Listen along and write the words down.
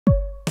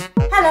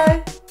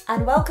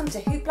and welcome to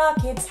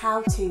HooplaKidz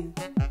How To.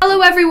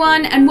 Hello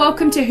everyone and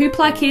welcome to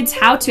HooplaKidz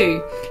How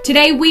To.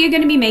 Today we are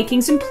going to be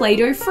making some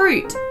Play-Doh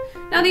fruit.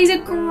 Now these are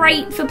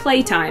great for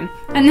playtime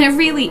and they're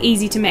really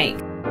easy to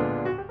make.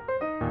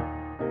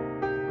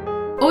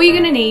 All you're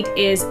going to need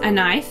is a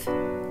knife,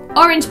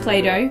 orange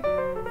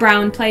Play-Doh,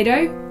 brown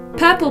Play-Doh,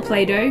 purple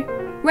Play-Doh,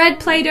 red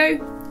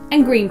Play-Doh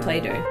and green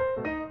Play-Doh.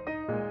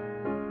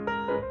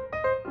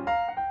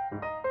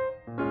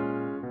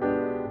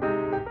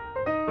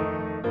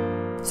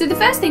 So the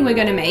first thing we're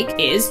going to make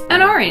is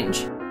an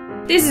orange.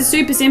 This is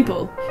super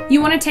simple. You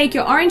want to take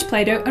your orange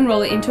Play-Doh and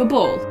roll it into a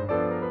ball.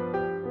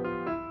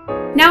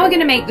 Now we're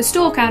going to make the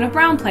stalk out of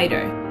brown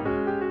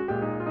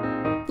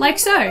Play-Doh. Like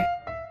so.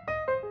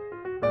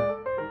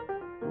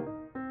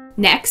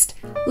 Next,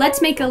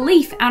 let's make a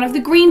leaf out of the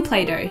green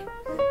Play-Doh.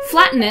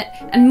 Flatten it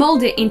and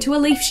mold it into a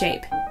leaf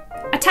shape.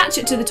 Attach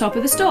it to the top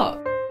of the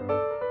stalk.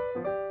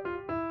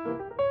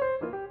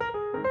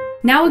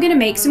 Now we're going to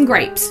make some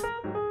grapes.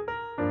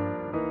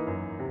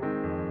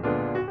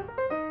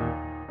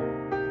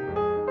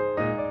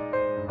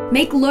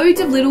 Make loads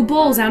of little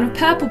balls out of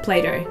purple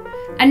Play-Doh,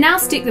 and now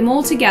stick them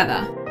all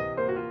together.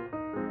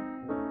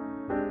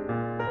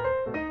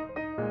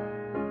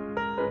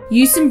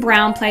 Use some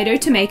brown Play-Doh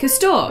to make a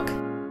stalk.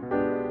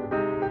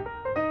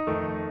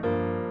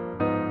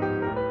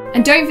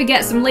 And don't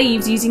forget some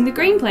leaves using the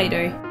green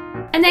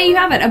Play-Doh. And there you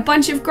have it, a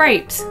bunch of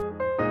grapes.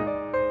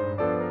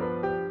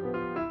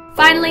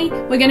 Finally,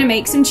 we're going to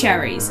make some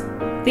cherries.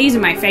 These are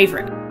my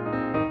favourite.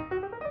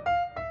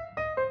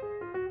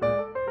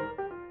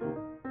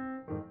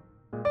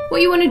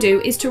 What you want to do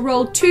is to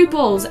roll 2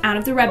 balls out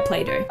of the red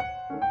Play-Doh.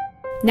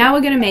 Now we're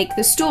going to make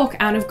the stalk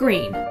out of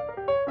green.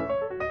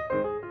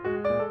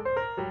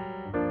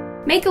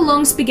 Make a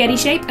long spaghetti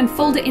shape and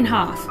fold it in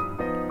half.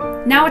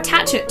 Now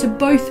attach it to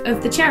both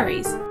of the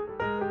cherries.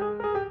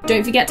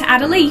 Don't forget to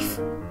add a leaf.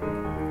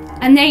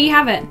 And there you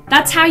have it.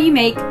 That's how you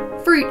make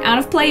fruit out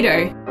of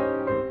Play-Doh.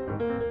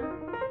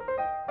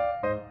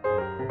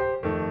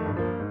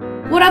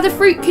 What other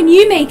fruit can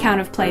you make out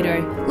of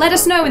Play-Doh? Let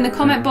us know in the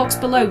comment box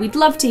below, we'd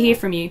love to hear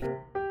from you.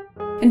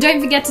 And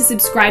don't forget to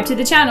subscribe to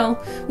the channel.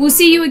 We'll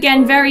see you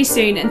again very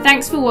soon and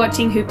thanks for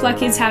watching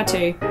HooplaKidz How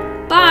To.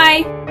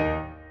 Bye!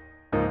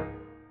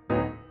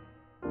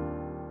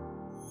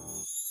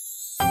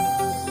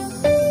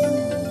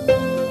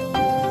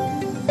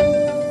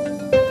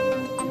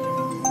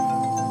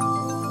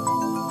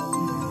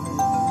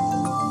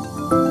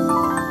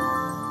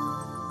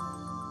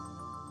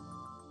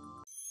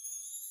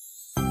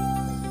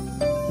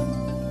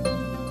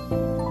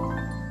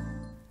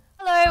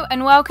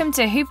 And welcome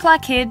to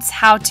HooplaKidz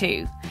How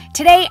To.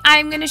 Today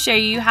I'm going to show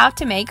you how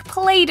to make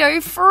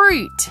Play-Doh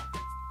fruit.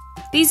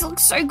 These look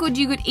so good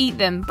you could eat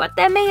them, but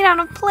they're made out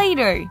of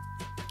Play-Doh.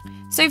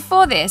 So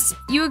for this,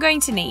 you are going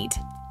to need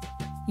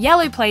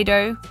yellow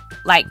Play-Doh,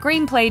 light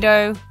green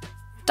Play-Doh,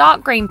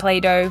 dark green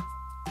Play-Doh,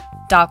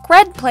 dark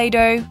red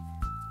Play-Doh,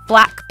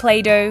 black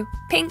Play-Doh,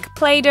 pink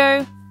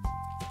Play-Doh,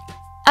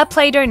 a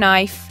Play-Doh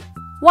knife,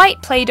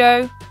 white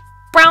Play-Doh,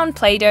 brown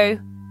Play-Doh,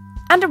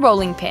 and a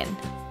rolling pin.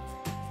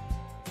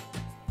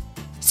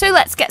 So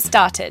let's get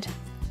started.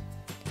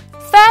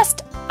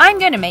 First, I'm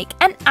going to make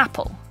an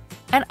apple,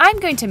 and I'm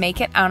going to make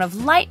it out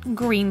of light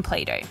green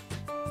Play-Doh.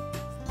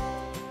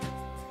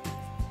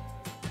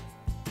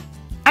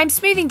 I'm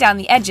smoothing down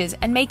the edges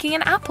and making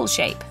an apple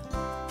shape.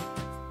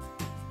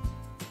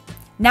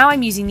 Now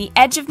I'm using the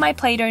edge of my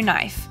Play-Doh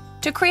knife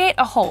to create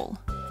a hole.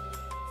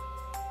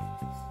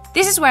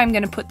 This is where I'm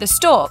going to put the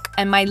stalk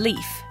and my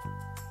leaf.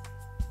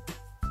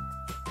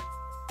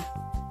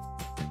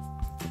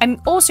 I'm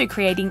also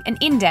creating an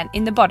indent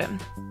in the bottom,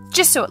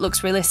 just so it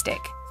looks realistic.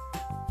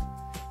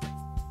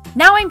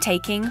 Now I'm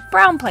taking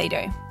brown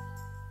Play-Doh.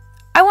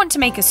 I want to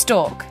make a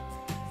stalk.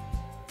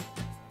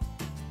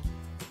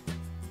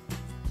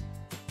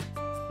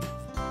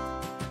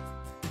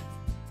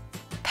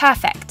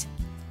 Perfect.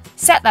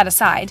 Set that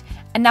aside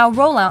and now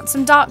roll out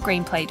some dark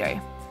green Play-Doh.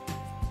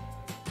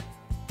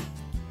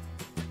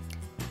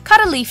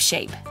 Cut a leaf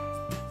shape.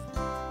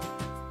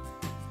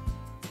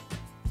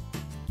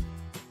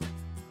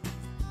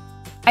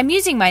 I'm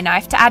using my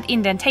knife to add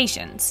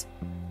indentations.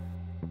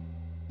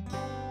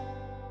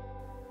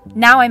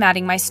 Now I'm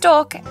adding my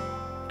stalk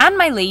and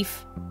my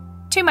leaf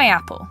to my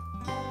apple.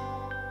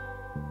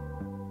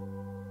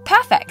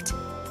 Perfect!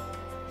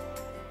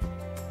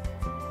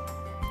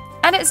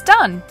 And it's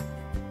done!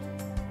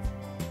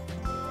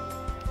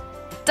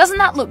 Doesn't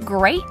that look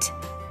great?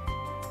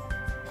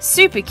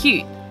 Super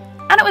cute,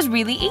 and it was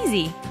really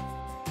easy.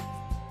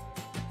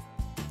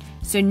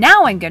 So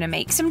now I'm going to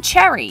make some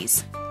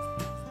cherries.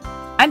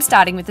 I'm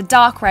starting with the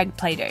dark red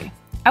Play-Doh.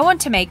 I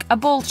want to make a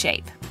ball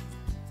shape.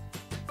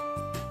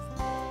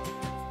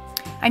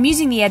 I'm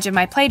using the edge of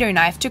my Play-Doh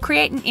knife to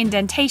create an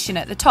indentation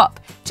at the top,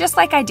 just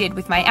like I did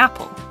with my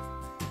apple.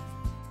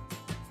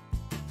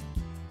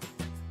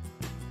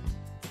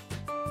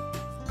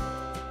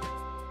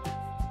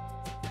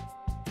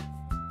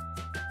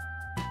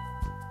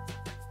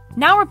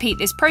 Now repeat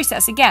this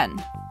process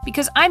again,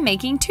 because I'm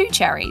making 2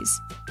 cherries.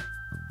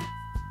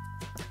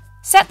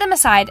 Set them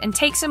aside and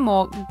take some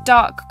more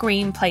dark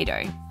green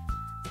Play-Doh.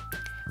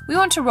 We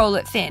want to roll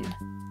it thin.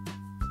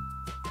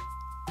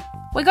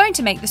 We're going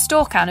to make the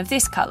stalk out of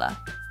this colour.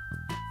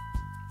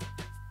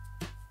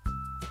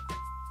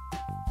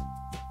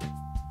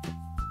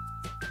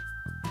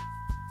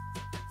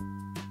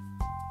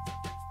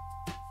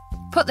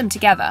 Put them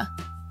together.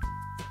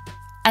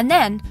 And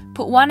then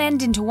put one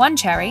end into one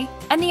cherry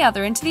and the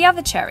other into the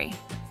other cherry.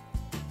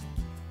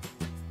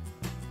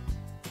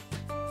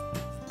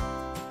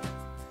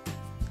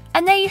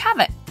 And there you have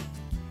it.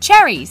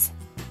 Cherries.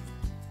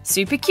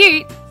 Super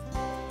cute.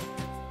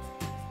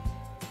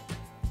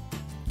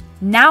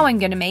 Now I'm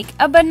going to make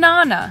a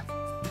banana.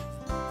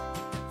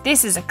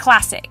 This is a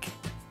classic.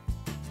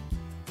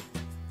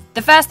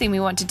 The first thing we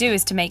want to do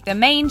is to make the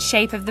main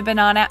shape of the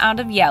banana out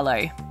of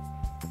yellow.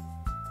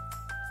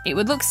 It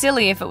would look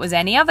silly if it was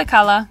any other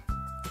colour.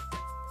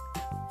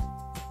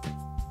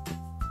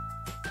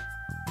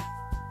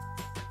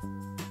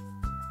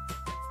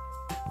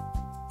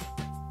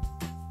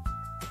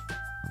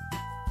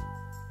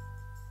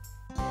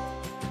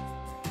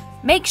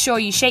 Make sure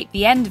you shape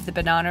the end of the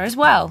banana as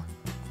well.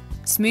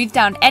 Smooth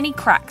down any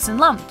cracks and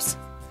lumps.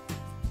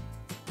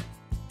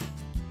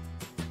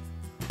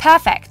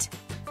 Perfect!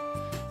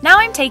 Now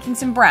I'm taking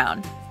some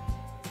brown.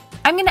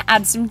 I'm going to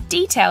add some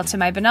detail to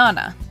my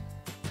banana.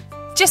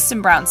 Just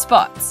some brown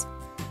spots.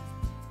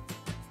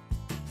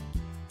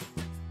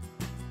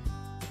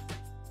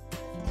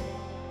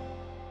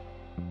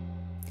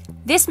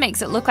 This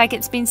makes it look like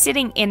it's been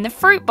sitting in the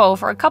fruit bowl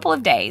for a couple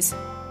of days.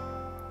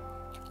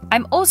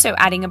 I'm also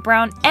adding a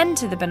brown end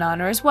to the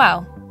banana as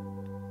well.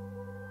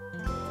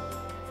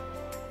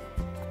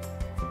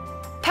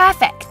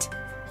 Perfect!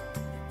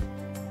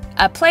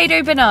 A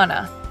Play-Doh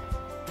banana.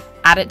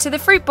 Add it to the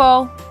fruit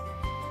bowl.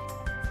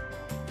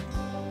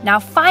 Now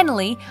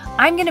finally,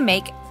 I'm going to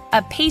make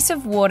a piece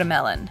of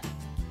watermelon.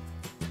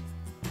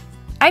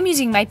 I'm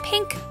using my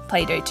pink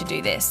Play-Doh to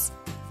do this.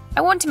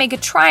 I want to make a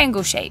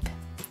triangle shape,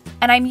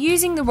 and I'm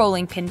using the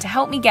rolling pin to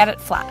help me get it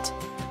flat.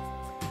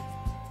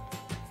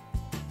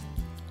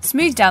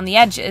 Smooth down the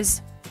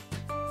edges.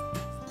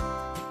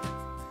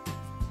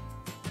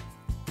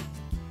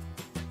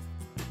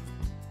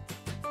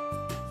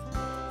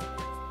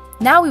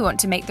 Now we want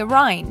to make the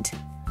rind,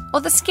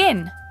 or the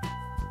skin.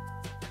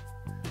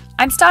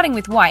 I'm starting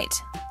with white.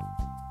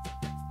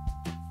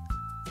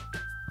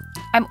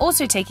 I'm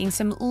also taking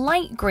some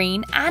light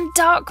green and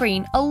dark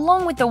green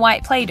along with the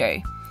white Play-Doh.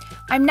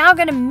 I'm now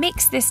going to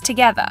mix this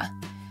together.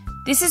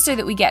 This is so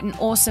that we get an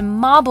awesome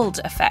marbled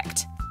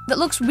effect that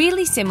looks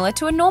really similar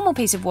to a normal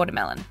piece of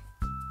watermelon.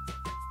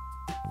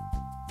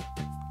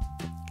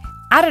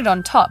 Add it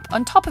on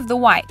top of the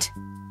white.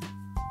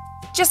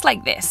 Just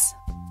like this.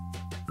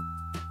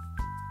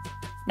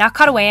 Now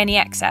cut away any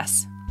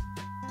excess.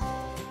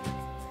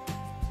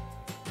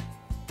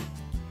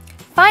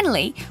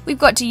 Finally, we've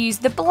got to use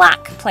the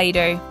black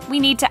Play-Doh. We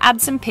need to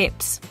add some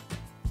pips.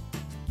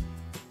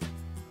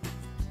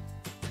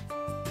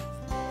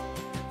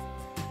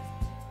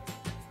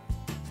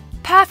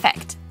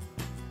 Perfect!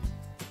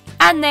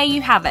 And there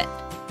you have it.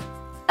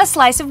 A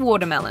slice of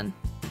watermelon.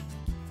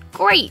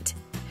 Great!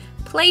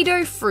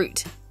 Play-Doh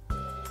fruit.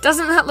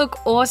 Doesn't that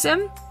look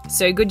awesome?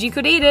 So good you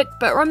could eat it,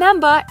 but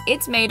remember,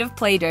 it's made of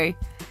Play-Doh.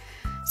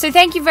 So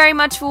thank you very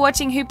much for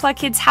watching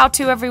HooplaKidz How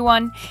To,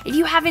 everyone. If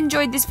you have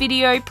enjoyed this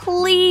video,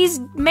 please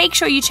make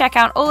sure you check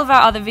out all of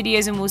our other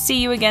videos and we'll see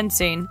you again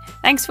soon.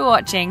 Thanks for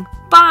watching.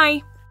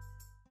 Bye!